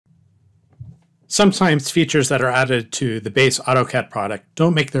Sometimes features that are added to the base AutoCAD product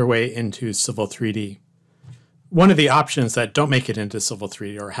don't make their way into Civil 3D. One of the options that don't make it into Civil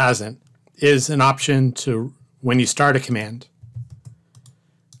 3D or hasn't is an option to, when you start a command,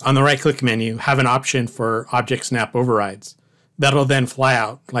 on the right-click menu, have an option for Object Snap Overrides. That'll then fly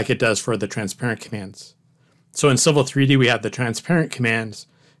out like it does for the transparent commands. So in Civil 3D, we have the transparent commands.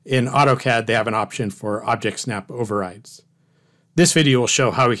 In AutoCAD, they have an option for Object Snap Overrides. This video will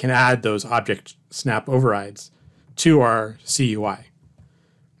show how we can add those Object Snap Overrides to our CUI.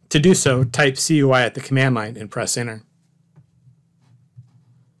 To do so, type CUI at the command line and press Enter.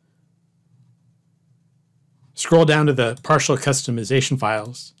 Scroll down to the partial customization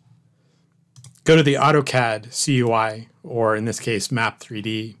files. Go to the AutoCAD CUI, or in this case, Map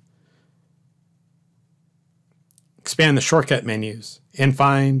 3D. Expand the shortcut menus and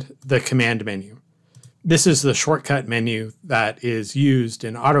find the command menu. This is the shortcut menu that is used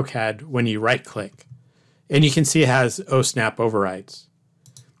in AutoCAD when you right-click. And you can see it has oSnap Overrides.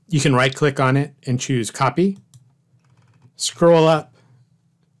 You can right-click on it and choose Copy. Scroll up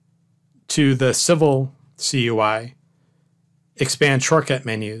to the Civil CUI, expand shortcut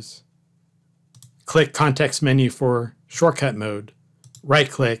menus, click Context menu for shortcut mode,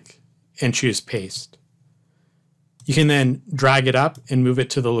 right-click, and choose Paste. You can then drag it up and move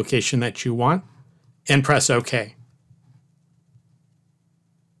it to the location that you want, and press OK.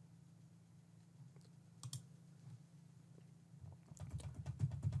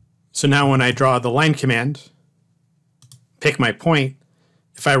 So now when I draw the line command, pick my point,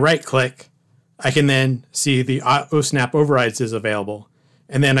 if I right-click, I can then see the oSnap Overrides is available,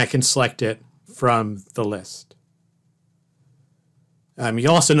 and then I can select it from the list.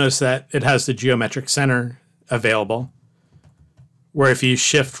 You'll also notice that it has the geometric center available, where if you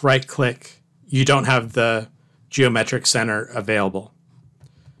shift right-click, you don't have the geometric center available.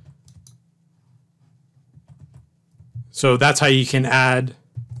 So that's how you can add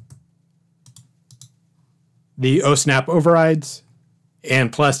the oSnap Overrides,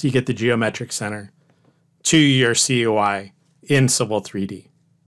 and plus you get the geometric center to your CUI in Civil 3D.